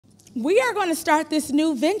we are going to start this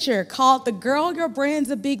new venture called the Girl Your Brand's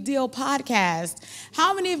a Big Deal podcast.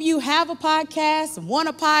 How many of you have a podcast, want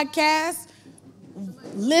a podcast,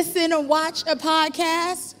 listen or watch a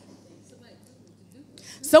podcast?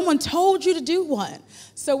 Someone told you to do one.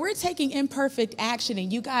 So we're taking imperfect action,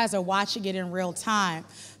 and you guys are watching it in real time.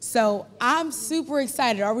 So I'm super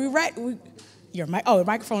excited. Are we ready? Your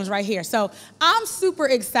microphone is right here. So I'm super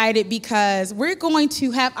excited because we're going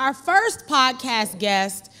to have our first podcast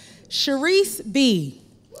guest, Cherise B.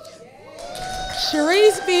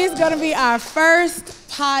 Cherise B is going to be our first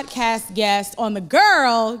podcast guest on the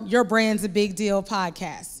Girl Your Brand's a Big Deal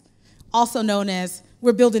podcast, also known as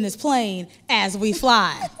We're Building This Plane as We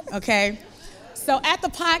Fly, okay? So at the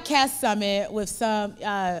podcast summit with some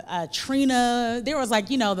Trina, there was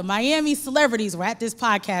the Miami celebrities were at this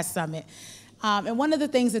podcast summit. And one of the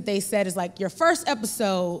things that they said is your first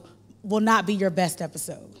episode will not be your best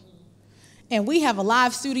episode. And we have a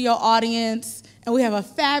live studio audience, and we have a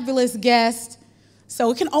fabulous guest.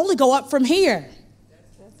 So it can only go up from here.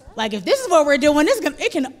 If this is what we're doing,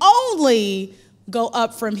 it can only go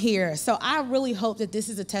up from here. So I really hope that this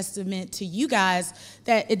is a testament to you guys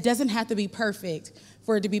that it doesn't have to be perfect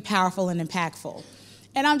for it to be powerful and impactful.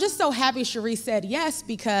 And I'm just so happy Cherise said yes,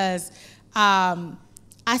 because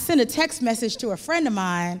I sent a text message to a friend of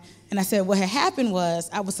mine, and I said what had happened was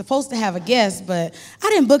I was supposed to have a guest, but I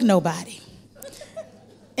didn't book nobody.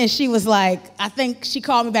 And she was like, I think she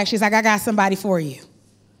called me back. She's like, I got somebody for you.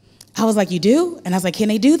 I was like, you do? And I was like, can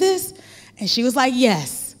they do this? And she was like,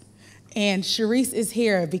 yes. And Cherise is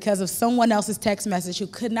here because of someone else's text message who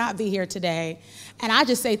could not be here today. And I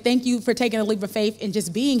just say thank you for taking a leap of faith and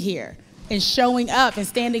just being here and showing up and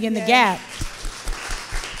standing in the gap.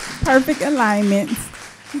 Perfect alignment.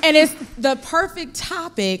 And it's the perfect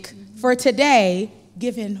topic for today,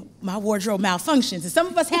 given my wardrobe malfunctions. And some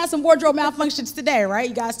of us had some wardrobe malfunctions today, right?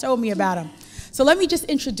 You guys told me about them. So let me just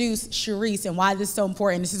introduce Cherise and why this is so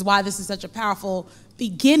important. This is why this is such a powerful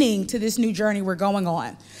beginning to this new journey we're going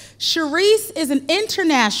on. Cherise is an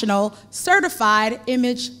international certified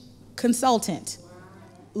image consultant,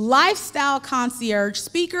 lifestyle concierge,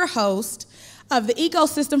 speaker, host of the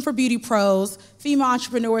ecosystem for beauty pros, female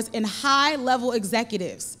entrepreneurs, and high-level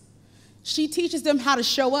executives. She teaches them how to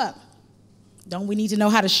show up. Don't we need to know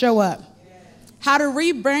how to show up? How to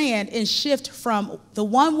rebrand and shift from the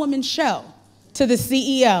one-woman show to the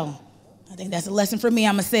CEO. I think that's a lesson for me.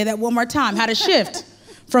 I'm going to say that one more time. How to shift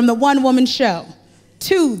from the one-woman show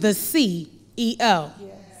to the C.E.O.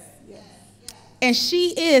 And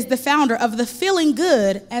she is the founder of the Feeling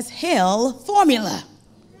Good as Hell formula.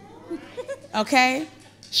 Okay?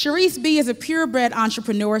 Cherise B is a purebred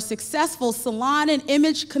entrepreneur, successful salon and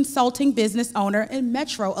image consulting business owner in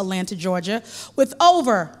Metro Atlanta, Georgia, with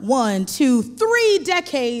over 3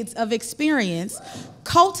 decades of experience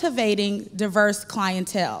cultivating diverse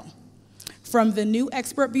clientele. From the new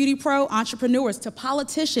expert beauty pro entrepreneurs to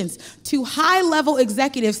politicians to high-level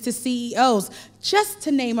executives to CEOs, just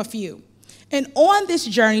to name a few. And on this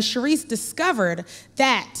journey, Cherise discovered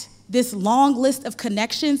that this long list of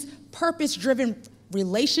connections, purpose-driven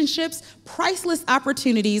relationships, priceless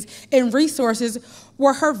opportunities, and resources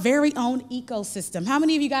were her very own ecosystem. How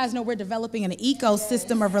many of you guys know we're developing an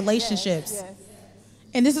ecosystem of relationships? Yes.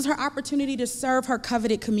 And this is her opportunity to serve her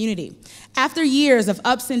coveted community. After years of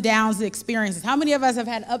ups and downs and experiences, how many of us have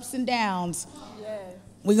had ups and downs? Yes.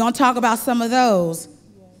 We're going to talk about some of those.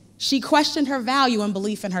 Yes. She questioned her value and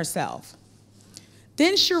belief in herself.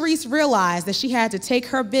 Then Cherise realized that she had to take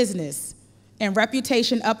her business and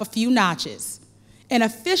reputation up a few notches and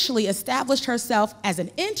officially established herself as an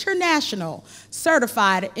international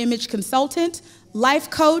certified image consultant, life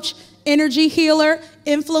coach, energy healer,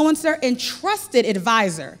 influencer, and trusted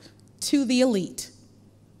advisor to the elite,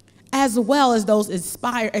 as well as those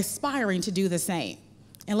aspiring to do the same.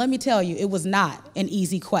 And let me tell you, it was not an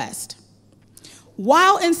easy quest.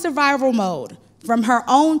 While in survival mode, from her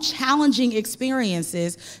own challenging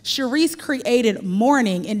experiences, Cherise created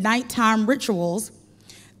morning and nighttime rituals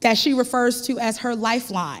that she refers to as her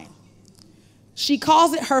lifeline. She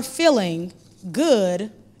calls it her Feeling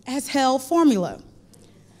Good as Hell formula.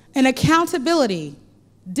 An accountability,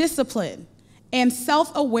 discipline, and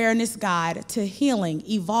self-awareness guide to healing,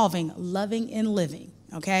 evolving, loving, and living,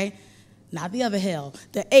 okay? Not the other hell,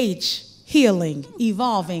 the H, healing,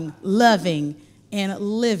 evolving, loving, and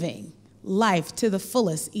living life to the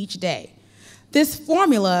fullest each day. This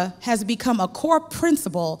formula has become a core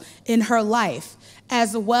principle in her life,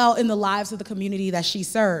 as well in the lives of the community that she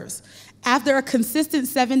serves. After a consistent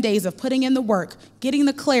 7 days of putting in the work, getting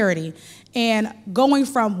the clarity, and going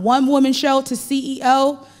from one-woman show to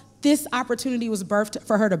CEO, this opportunity was birthed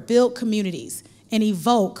for her to build communities and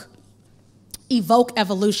evoke evoke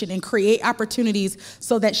evolution, and create opportunities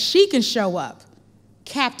so that she can show up,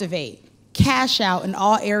 captivate, cash out in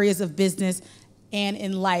all areas of business and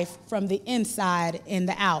in life from the inside and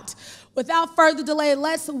the out. Without further delay,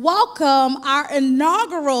 let's welcome our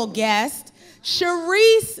inaugural guest,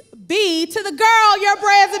 Cherise B, to the Girl, Your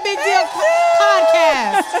Brand's a Big Deal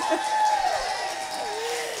podcast.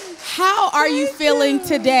 How are you feeling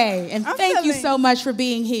today? And thank you so much for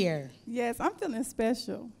being here. Yes, I'm feeling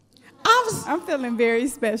special. I'm feeling very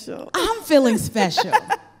special. I'm feeling special.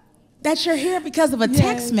 That you're here because of a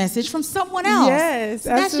text message from someone else. Yes,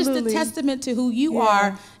 that's absolutely. just a testament to who you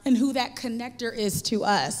are and who that connector is to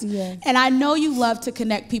us. Yes. And I know you love to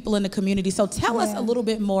connect people in the community. So tell us a little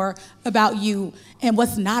bit more about you and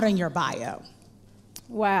what's not on your bio.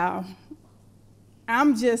 Wow.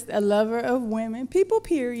 I'm just a lover of women, people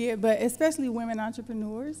period, but especially women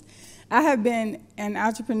entrepreneurs. I have been an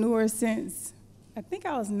entrepreneur since I think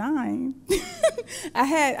I was 9. I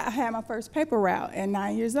had my first paper route at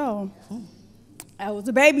 9 years old. I was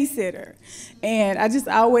a babysitter, and I just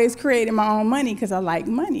always created my own money because I like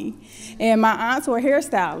money. And my aunts were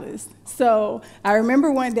hairstylists. So I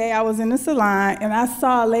remember one day I was in the salon, and I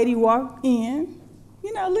saw a lady walk in,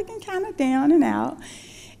 you know, looking kind of down and out.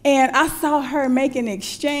 And I saw her make an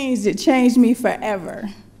exchange that changed me forever.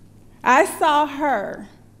 I saw her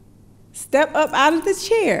step up out of the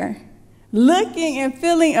chair, looking and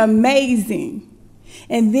feeling amazing.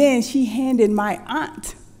 And then she handed my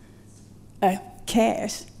aunt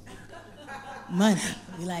cash. Money,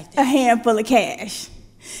 we like that. A handful of cash.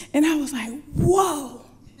 And I was like, whoa,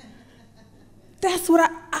 that's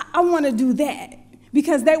what I want to do that.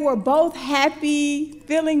 Because they were both happy,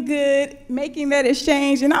 feeling good, making that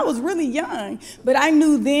exchange. And I was really young, but I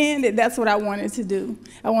knew then that that's what I wanted to do.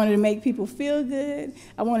 I wanted to make people feel good.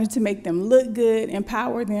 I wanted to make them look good,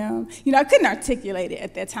 empower them. You know, I couldn't articulate it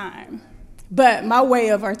at that time. But my way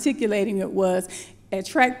of articulating it was at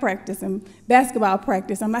track practice and basketball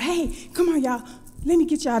practice. I'm like, hey, come on, y'all. Let me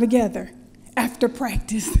get y'all together after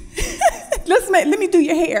practice. Let me do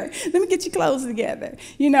your hair. Let me get your clothes together.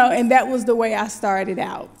 You know, and that was the way I started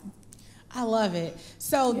out. I love it.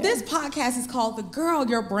 So this podcast is called The Girl,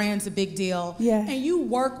 Your Brand's a Big Deal. Yeah. And you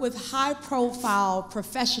work with high-profile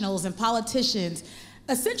professionals and politicians,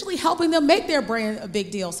 essentially helping them make their brand a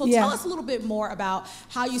big deal. So tell us a little bit more about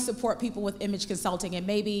how you support people with image consulting, and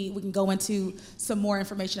maybe we can go into some more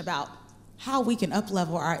information about how we can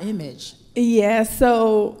up-level our image. Yeah,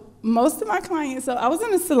 so most of my clients, so I was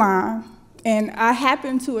in a salon, and I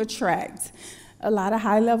happened to attract a lot of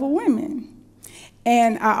high-level women.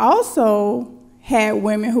 And I also had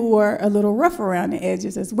women who were a little rough around the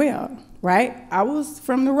edges as well, right? I was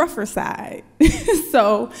from the rougher side.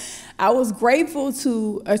 So I was grateful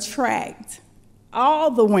to attract all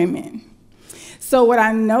the women. So what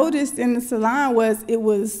I noticed in the salon was it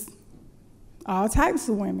was all types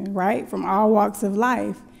of women, right? From all walks of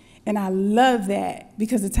life. And I love that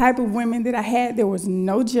because the type of women that I had, there was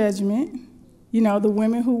no judgment. You know, the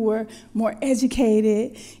women who were more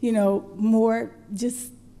educated, you know, more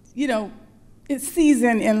just, you know,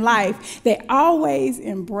 seasoned in life, they always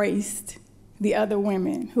embraced the other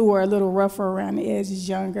women who were a little rougher around the edges,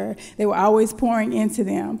 younger. They were always pouring into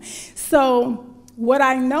them. So what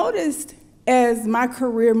I noticed as my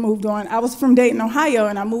career moved on, I was from Dayton, Ohio,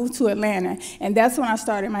 and I moved to Atlanta, and that's when I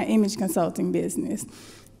started my image consulting business.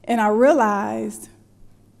 And I realized,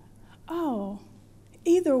 oh,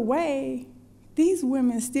 either way, these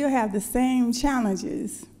women still have the same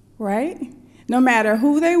challenges, right? No matter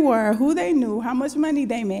who they were, who they knew, how much money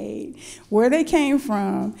they made, where they came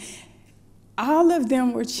from, all of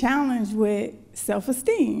them were challenged with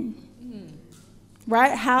self-esteem,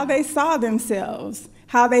 right? How they saw themselves,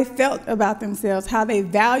 how they felt about themselves, how they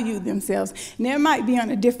valued themselves. And it might be on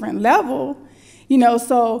a different level, you know,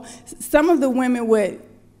 so some of the women would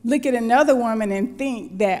look at another woman and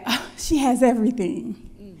think that, oh, she has everything.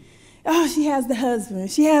 Oh, she has the husband,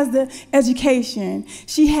 she has the education,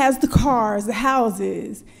 she has the cars, the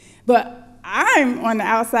houses. But I'm on the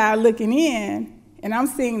outside looking in, and I'm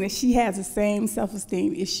seeing that she has the same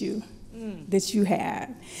self-esteem issue that you have.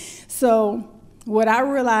 So what I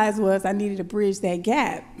realized was I needed to bridge that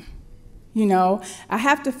gap. You know, I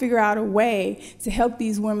have to figure out a way to help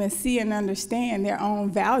these women see and understand their own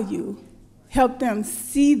value, help them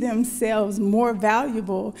see themselves more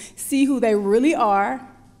valuable, see who they really are,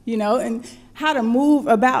 you know, and how to move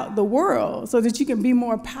about the world so that you can be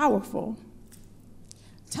more powerful.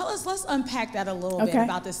 Tell us, let's unpack that a little bit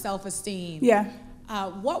about the self-esteem. Yeah.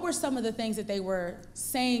 What were some of the things that they were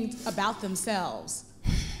saying about themselves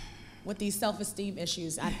with these self-esteem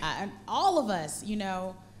issues? All of us, you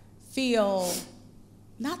know, feel,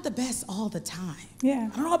 not the best all the time. Yeah.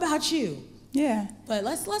 I don't know about you. Yeah. But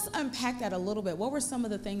let's unpack that a little bit. What were some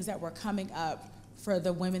of the things that were coming up for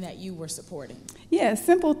the women that you were supporting? Yeah,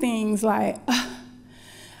 simple things like,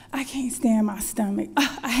 I can't stand my stomach.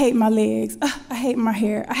 I hate my legs. I hate my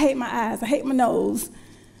hair. I hate my eyes. I hate my nose.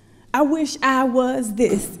 I wish I was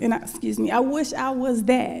this. And I wish I was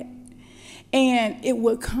that. And it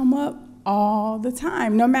would come up all the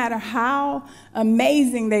time, no matter how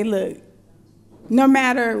amazing they look, no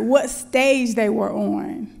matter what stage they were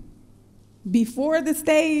on. Before the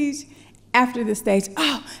stage, after the stage,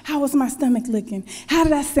 oh, how was my stomach looking? How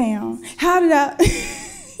did I sound? How did I,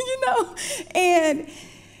 And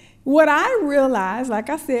what I realized, like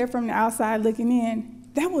I said, from the outside looking in,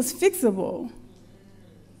 that was fixable.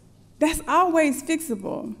 That's always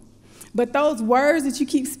fixable. But those words that you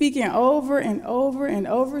keep speaking over and over and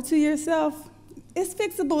over to yourself, it's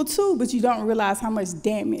fixable too, but you don't realize how much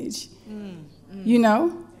damage,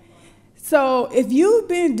 So if you've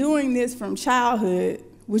been doing this from childhood,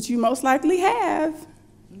 which you most likely have,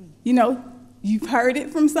 you've heard it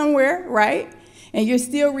from somewhere, right? And you're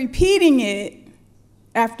still repeating it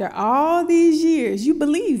after all these years, you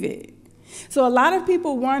believe it. So a lot of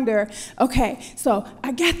people wonder, okay, so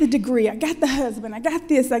I got the degree, I got the husband, I got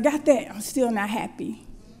this, I got that, I'm still not happy.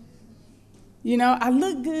 I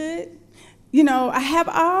look good, I have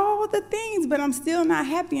all the things, but I'm still not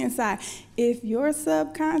happy inside. If your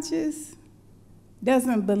subconscious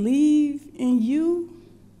doesn't believe in you,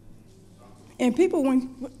 and people,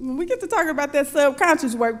 when we get to talk about that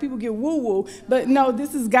subconscious work, people get woo-woo, but no,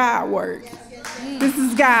 this is God work. This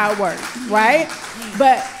is God work, right?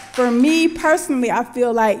 But for me personally, I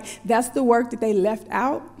feel like that's the work that they left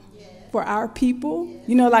out for our people.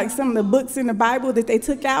 Like some of the books in the Bible that they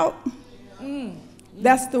took out.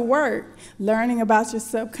 That's the work. Learning about your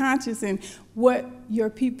subconscious and what your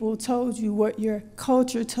people told you, what your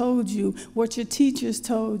culture told you, what your teachers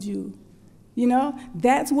told you.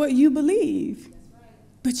 That's what you believe.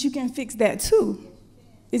 But you can fix that too.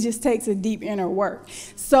 It just takes a deep inner work.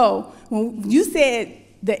 So when you said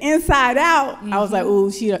the inside out, I was like,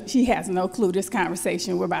 ooh, she has no clue this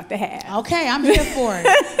conversation we're about to have. Okay, I'm here for it.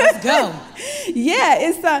 Let's go.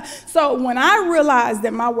 Yeah, so when I realized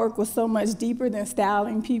that my work was so much deeper than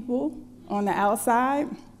styling people on the outside,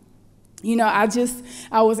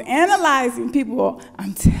 I was analyzing people.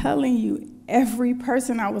 I'm telling you, every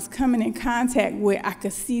person I was coming in contact with, I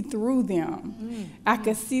could see through them. I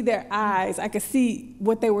could see their eyes. I could see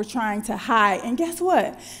what they were trying to hide. And guess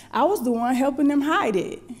what? I was the one helping them hide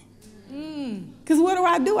it. Because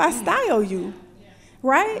what do? I style you,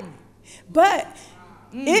 right? But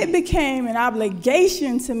it became an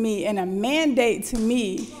obligation to me and a mandate to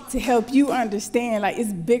me to help you understand, like,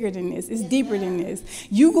 it's bigger than this. It's deeper than this.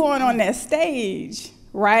 You going on that stage,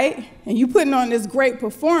 right? And you putting on this great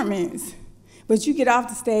performance. But you get off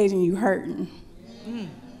the stage and you hurting.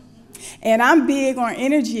 And I'm big on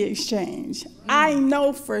energy exchange. I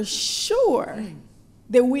know for sure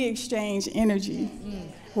that we exchange energy,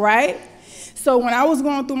 right? So when I was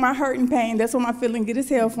going through my hurt and pain, that's where my feeling good as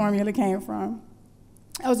hell formula came from.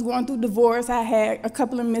 I was going through divorce. I had a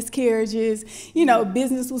couple of miscarriages.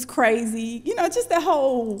 Business was crazy. Just that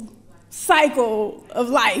whole cycle of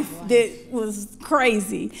life that was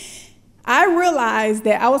crazy. I realized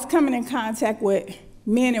that I was coming in contact with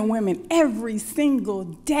men and women every single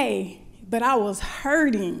day, but I was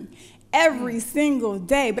hurting every single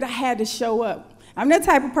day, but I had to show up. I'm that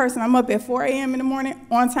type of person. I'm up at 4 a.m. in the morning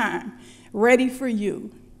on time, ready for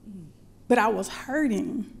you. But I was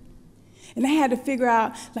hurting. And I had to figure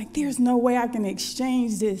out, like, there's no way I can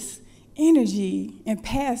exchange this energy and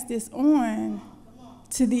pass this on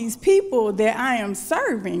to these people that I am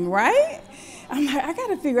serving, right? I'm like, I got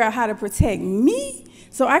to figure out how to protect me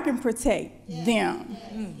so I can protect them,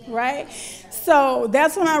 right? So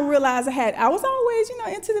that's when I realized I was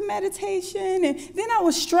always, into the meditation, and then I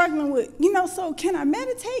was struggling with, so can I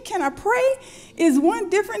meditate? Can I pray? Is one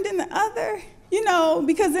different than the other?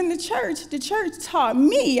 Because in the church taught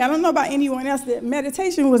me, I don't know about anyone else, that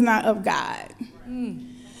meditation was not of God.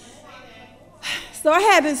 So I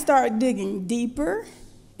had to start digging deeper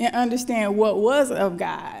and understand what was of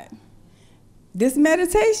God. This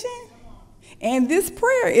meditation and this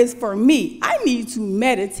prayer is for me. I need to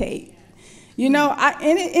meditate. And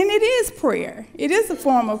it is prayer. It is a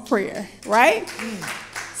form of prayer, right?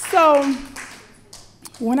 So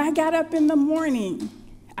when I got up in the morning,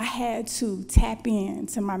 I had to tap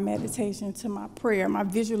into my meditation, to my prayer, my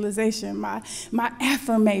visualization, my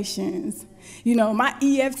affirmations, my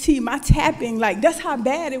EFT, my tapping. Like, that's how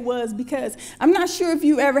bad it was, because I'm not sure if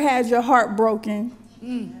you ever had your heart broken.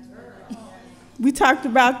 We talked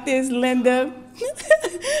about this, Linda.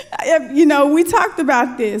 you know, we talked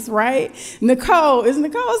about this, right? Nicole, is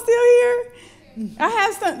Nicole still here? I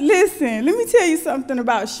have some, listen, let me tell you something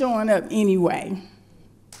about showing up anyway.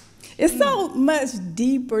 It's so much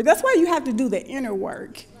deeper. That's why you have to do the inner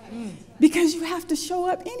work. Because you have to show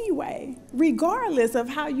up anyway, regardless of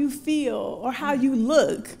how you feel or how you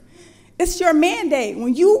look. It's your mandate.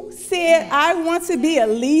 When you said, I want to be a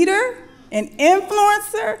leader, an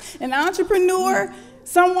influencer, an entrepreneur,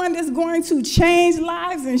 someone that's going to change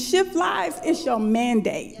lives and shift lives, it's your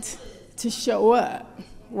mandate to show up,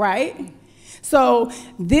 right? So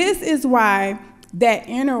this is why that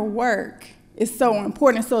inner work is so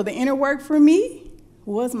important. So the inner work for me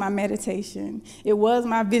was my meditation. It was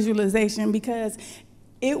my visualization, because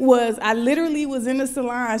I literally was in the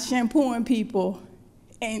salon shampooing people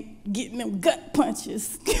and getting them gut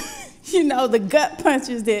punches. You know, the gut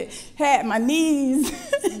punches that had my knees,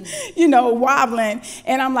 you know, wobbling.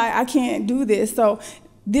 And I'm like, I can't do this. So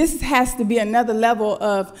this has to be another level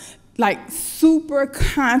of like super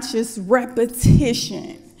conscious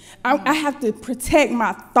repetition. I have to protect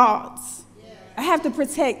my thoughts. I have to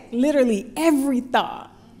protect literally every thought,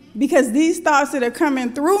 because these thoughts that are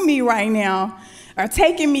coming through me right now are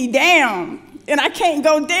taking me down, and I can't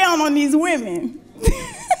go down on these women,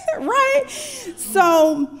 right?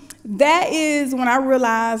 So that is when I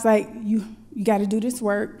realized, like, you got to do this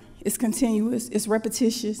work. It's continuous. It's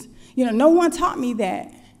repetitious. You know, no one taught me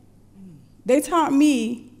that. They taught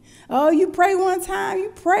me, oh, you pray one time,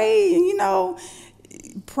 you pray, and, you know,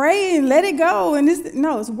 pray and let it go. And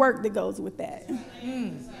no, it's work that goes with that.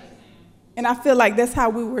 And I feel like that's how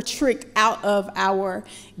we were tricked out of our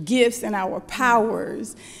gifts and our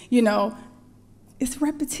powers. You know, it's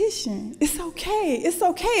repetition. It's okay. It's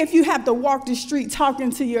okay if you have to walk the street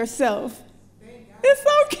talking to yourself. It's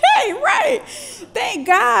okay, right? Thank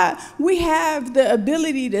God we have the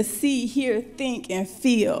ability to see, hear, think, and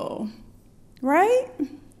feel, right?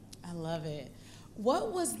 I love it.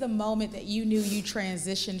 What was the moment that you knew you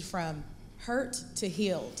transitioned from hurt to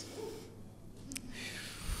healed?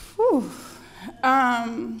 Whew.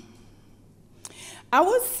 I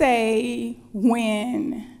would say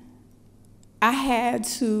when I had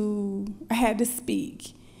to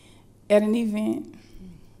speak at an event.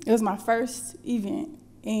 It was my first event,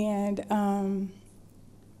 and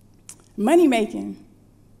money making.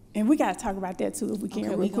 And we got to talk about that too if we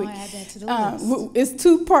can, real quick. Add that to the list. It's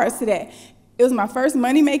two parts to that. It was my first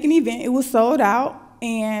money-making event. It was sold out,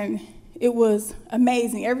 and it was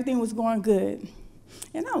amazing. Everything was going good.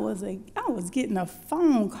 And I was getting a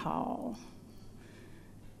phone call.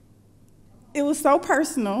 It was so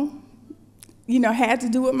personal, you know, had to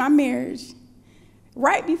do with my marriage,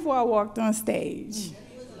 right before I walked on stage.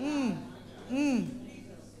 I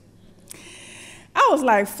was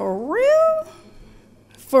like, for real?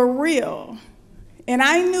 For real. And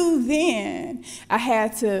I knew then I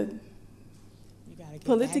had to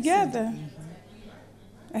pull it together.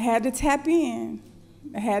 I had to tap in.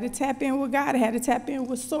 I had to tap in with God. I had to tap in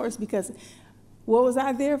with Source, because what was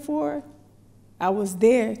I there for? I was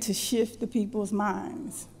there to shift the people's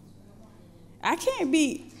minds.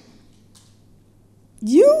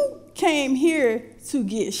 You came here to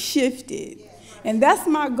get shifted. And that's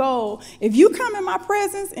my goal. If you come in my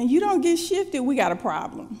presence and you don't get shifted, we got a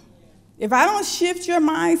problem. If I don't shift your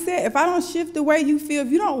mindset, if I don't shift the way you feel,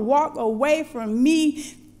 if you don't walk away from me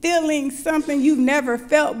feeling something you've never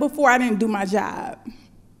felt before, I didn't do my job.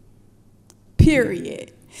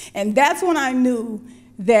 Period. And that's when I knew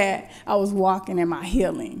that I was walking in my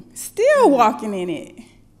healing. Still walking in it.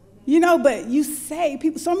 You know, but you say,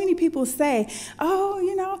 so many people say, oh,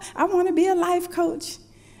 you know, I want to be a life coach.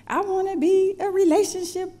 I want to be a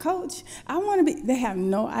relationship coach. They have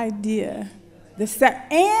no idea. And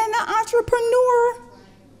an entrepreneur,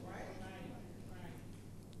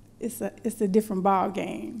 it's a different ball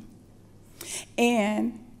game.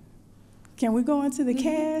 And can we go into the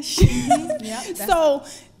cash? Yep, so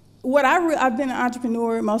I've been an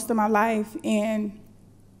entrepreneur most of my life, and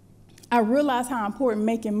I realized how important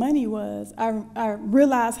making money was. I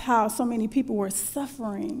realized how so many people were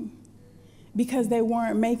suffering because they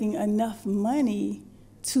weren't making enough money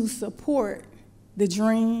to support the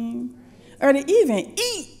dream or to even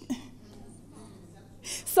eat.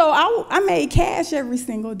 So I made cash every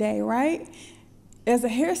single day, right? As a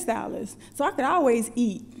hairstylist. So I could always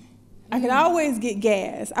eat. I could always get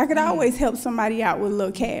gas. I could always help somebody out with a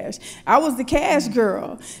little cash. I was the cash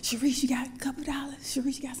girl. Cherise, you got a couple dollars?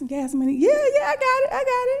 Cherise, you got some gas money? Yeah, I got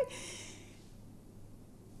it.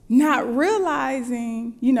 Not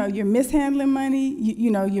realizing, you know, you're mishandling money,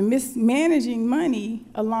 you know, you're mismanaging money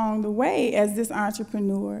along the way as this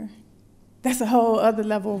entrepreneur. That's a whole other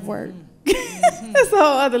level of work. That's a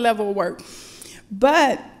whole other level of work.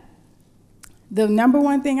 But the number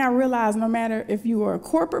one thing I realized, no matter if you were a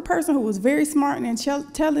corporate person who was very smart and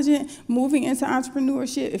intelligent, moving into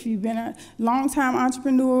entrepreneurship, if you've been a long-time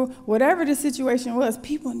entrepreneur, whatever the situation was,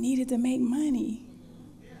 people needed to make money.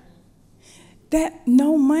 That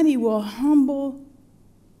no money will humble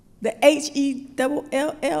the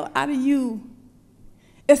H-E-L-L out of you.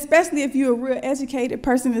 Especially if you're a real educated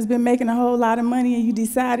person that's been making a whole lot of money and you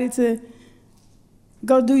decided to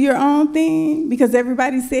go do your own thing because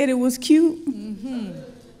everybody said it was cute.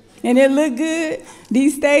 And it looked good.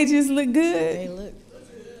 These stages look good. They look.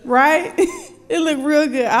 Right? It looked real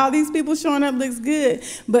good. All these people showing up looks good.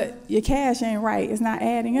 But your cash ain't right. It's not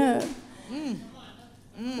adding up.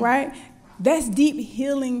 Right? That's deep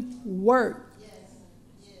healing work.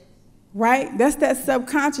 Right? That's that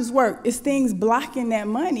subconscious work. It's things blocking that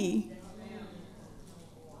money.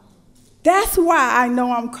 That's why I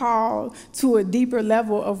know I'm called to a deeper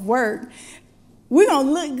level of work. We're going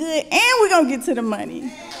to look good and we're going to get to the money.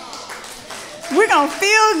 We're going to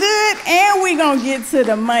feel good and we're going to get to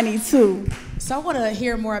the money too. So I want to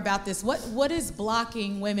hear more about this. What is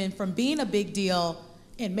blocking women from being a big deal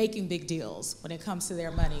and making big deals when it comes to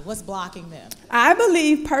their money? What's blocking them? I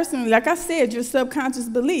believe personally, like I said, your subconscious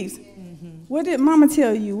beliefs. What did mama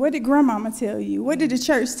tell you? What did grandmama tell you? What did the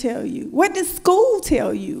church tell you? What did school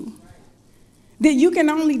tell you? That you can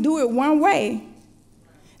only do it one way.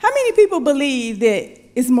 How many people believe that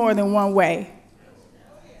it's more than one way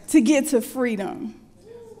to get to freedom?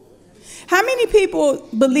 How many people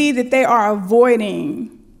believe that they are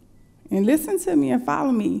avoiding, and listen to me and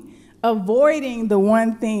follow me, avoiding the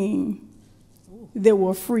one thing that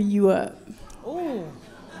will free you up?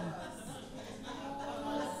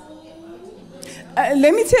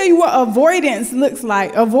 Let me tell you what avoidance looks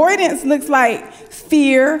like. Avoidance looks like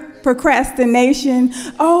fear, procrastination.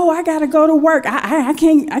 Oh, I gotta go to work. I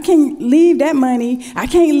can't leave that money. I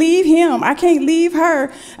can't leave him. I can't leave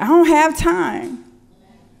her. I don't have time.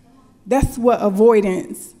 That's what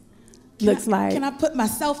avoidance looks like. Can I put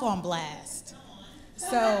myself on blast?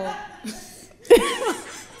 So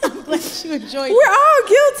I'm glad you enjoyed. We're all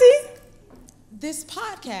guilty. This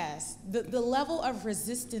podcast, the level of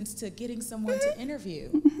resistance to getting someone to interview,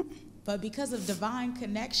 but because of divine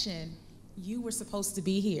connection, you were supposed to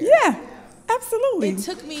be here. Yeah, absolutely. It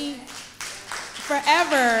took me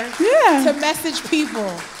forever to message people,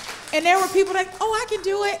 and there were people like, "Oh, I can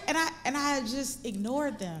do it," and I just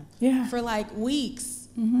ignored them for like weeks.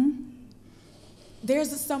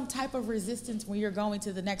 There's some type of resistance when you're going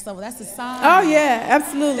to the next level. That's a sign. Oh yeah,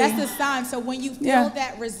 absolutely. That's the sign. So when you feel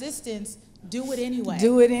that resistance, do it anyway.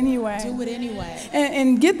 Do it anyway. Do it anyway.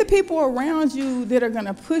 And get the people around you that are going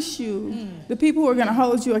to push you, the people who are going to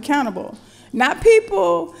hold you accountable. Not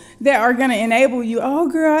people that are going to enable you, oh,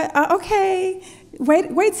 girl, okay,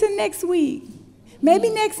 wait till next week. Maybe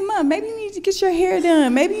next month. Maybe you need to get your hair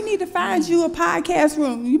done. Maybe you need to find you a podcast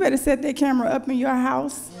room. You better set that camera up in your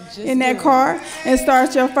house, in that car, and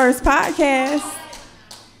start your first podcast.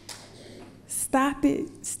 Stop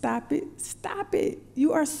it, stop it, stop it.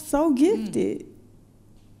 You are so gifted.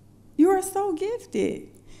 You are so gifted.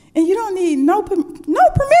 And you don't need no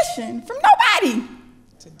permission from nobody.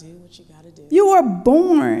 To do what you got to do. You are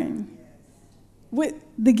born with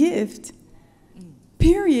the gift.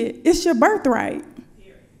 Period. It's your birthright.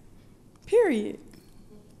 Period.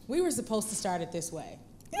 We were supposed to start it this way.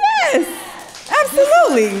 Yes,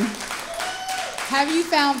 absolutely. Have you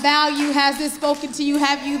found value? Has this spoken to you?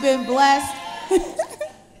 Have you been blessed?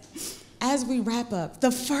 As we wrap up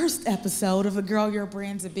the first episode of the Girl, Your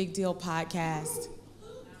Brand's a Big Deal podcast,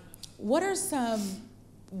 what are some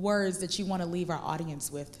words that you want to leave our audience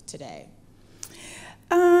with today?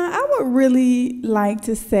 I would really like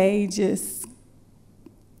to say just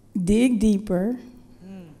dig deeper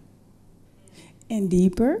and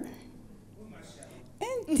deeper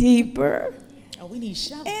and deeper. Oh, we need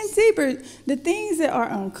shovels. And deeper. The things that are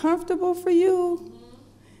uncomfortable for you,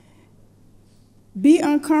 be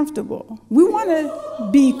uncomfortable. We want to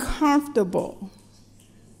be comfortable.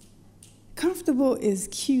 Comfortable is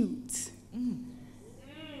cute.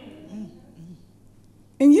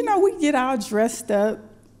 And you know, we get all dressed up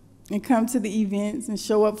and come to the events and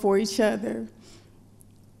show up for each other.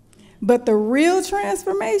 But the real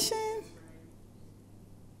transformation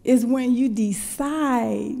is when you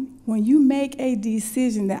decide, when you make a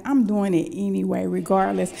decision that I'm doing it anyway,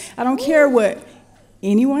 regardless. I don't care what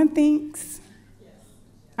anyone thinks.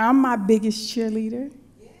 I'm my biggest cheerleader.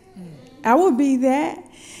 I will be that.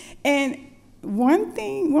 And one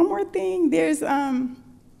more thing, there's, I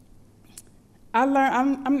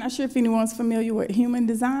learned, I'm not sure if anyone's familiar with human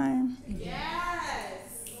design. Yes.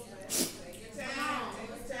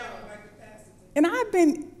 And I've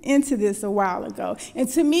been into this a while ago. And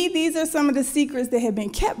to me, these are some of the secrets that have been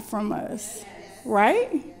kept from us,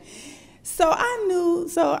 right? So I knew,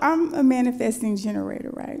 so I'm a manifesting generator,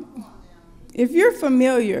 right? If you're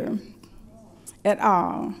familiar at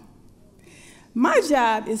all, my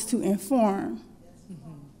job is to inform,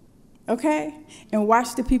 okay? And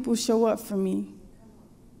watch the people show up for me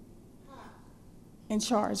and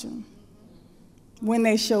charge them when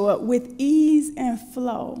they show up with ease and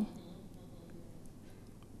flow.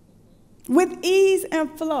 With ease and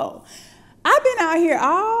flow. I've been out here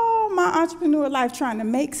all my entrepreneur life trying to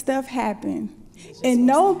make stuff happen. And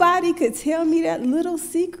nobody could tell me that little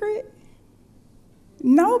secret.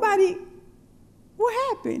 Nobody.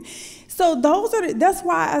 What happened? So that's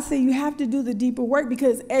why I say you have to do the deeper work,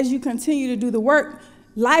 because as you continue to do the work,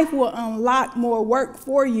 life will unlock more work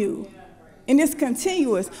for you. And it's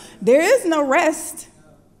continuous. There is no rest.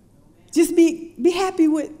 Just be happy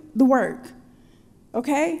with the work.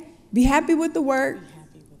 Okay? Be happy with the work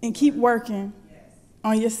and keep working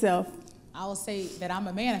on yourself. I will say that I'm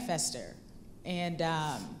a manifester. And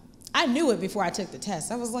I knew it before I took the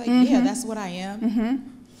test. I was like, yeah, that's what I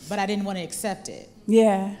am. But I didn't want to accept it.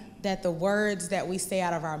 Yeah. That the words that we say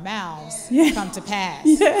out of our mouths come to pass.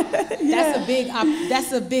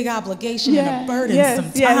 That's a big obligation and a burden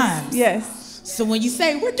sometimes. Yes. So when you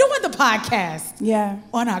say, we're doing the podcast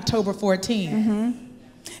on October 14th.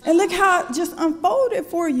 And look how it just unfolded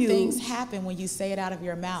for you. Things happen when you say it out of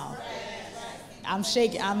your mouth. I'm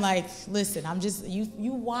shaking. I'm like, listen, I'm just,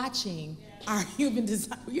 you watching our human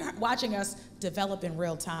design. You're watching us develop in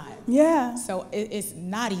real time. Yeah. So it's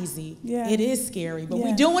not easy. Yeah. It is scary, but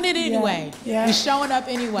we're doing it anyway. Yeah. We're showing up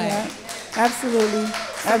anyway. Yeah. Absolutely.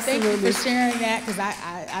 So thank you for sharing that, because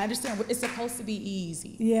I understand it's supposed to be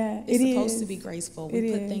easy. Yeah, it's supposed to be graceful.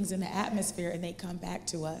 We put things in the atmosphere and they come back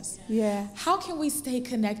to us. Yeah. How can we stay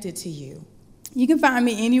connected to you? You can find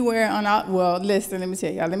me anywhere on well, listen, let me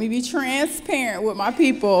tell y'all, let me be transparent with my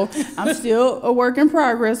people. I'm still a work in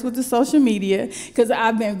progress with the social media, because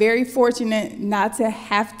I've been very fortunate not to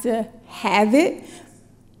have it.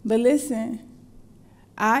 But listen,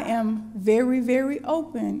 I am very, very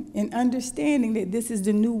open in understanding that this is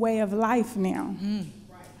the new way of life now.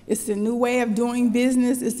 It's a new way of doing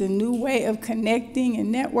business. It's a new way of connecting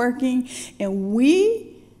and networking, and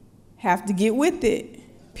we have to get with it.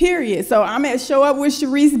 Period. So I'm at Show Up with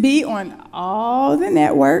Cherise B on all the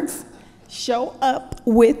networks. Show Up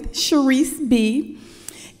with Cherise B.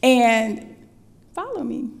 And follow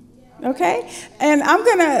me. Okay? And I'm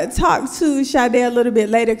going to talk to Sade a little bit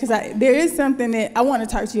later, because there is something that I want to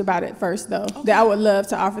talk to you about it first, though, that I would love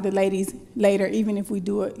to offer the ladies later, even if we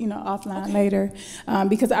do it, offline later.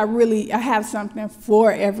 Because I have something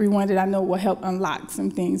for everyone that I know will help unlock some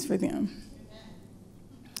things for them.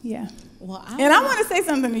 Yeah. Well, and I want to say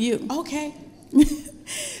something to you. Okay.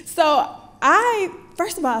 So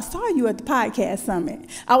first of all, I saw you at the podcast summit.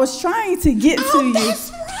 I was trying to get to you.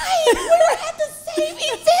 That's right. We were at the same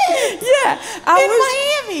event. In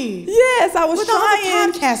Miami. Yes, I was with trying.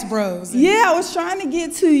 All the podcast bros. I was trying to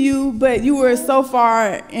get to you, but you were so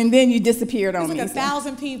far, and then you disappeared on me. It was like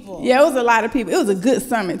 1,000 people. Yeah, it was a lot of people. It was a good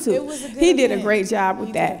summit too. It was a good He did a great job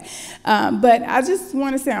with that. But I just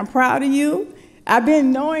want to say I'm proud of you. I've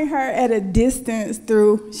been knowing her at a distance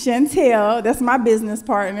through Chantel. That's my business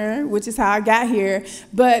partner, which is how I got here.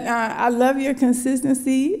 But I love your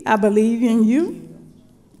consistency. I believe in you.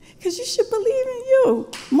 Because you should believe in you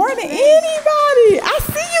more than anybody. I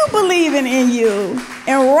see you believing in you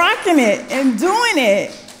and rocking it and doing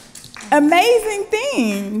it. Amazing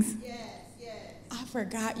things. I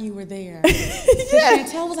forgot you were there.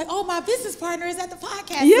 Chantel was like, oh, my business partner is at the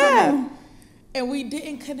podcast. Yeah. And we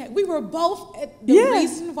didn't connect. We were both at the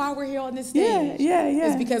reason why we're here on this stage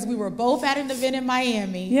is because we were both at an event in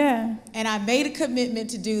Miami. Yeah. And I made a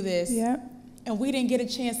commitment to do this. Yeah. And we didn't get a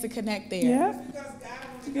chance to connect there. Yeah.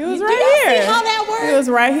 It was right here. See how that works? It was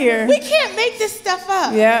right here. We can't make this stuff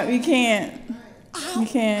up. Yeah, we can't. You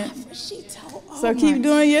can't. So keep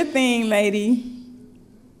doing your thing, lady.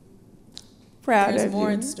 Proud of you. There's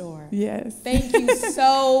more in store. Yes. Thank you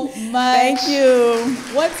so much. Thank you.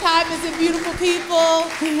 What time is it, beautiful people?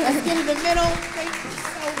 Let's get in the middle. Thank you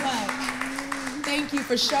so much. Thank you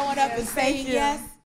for showing up and saying yes.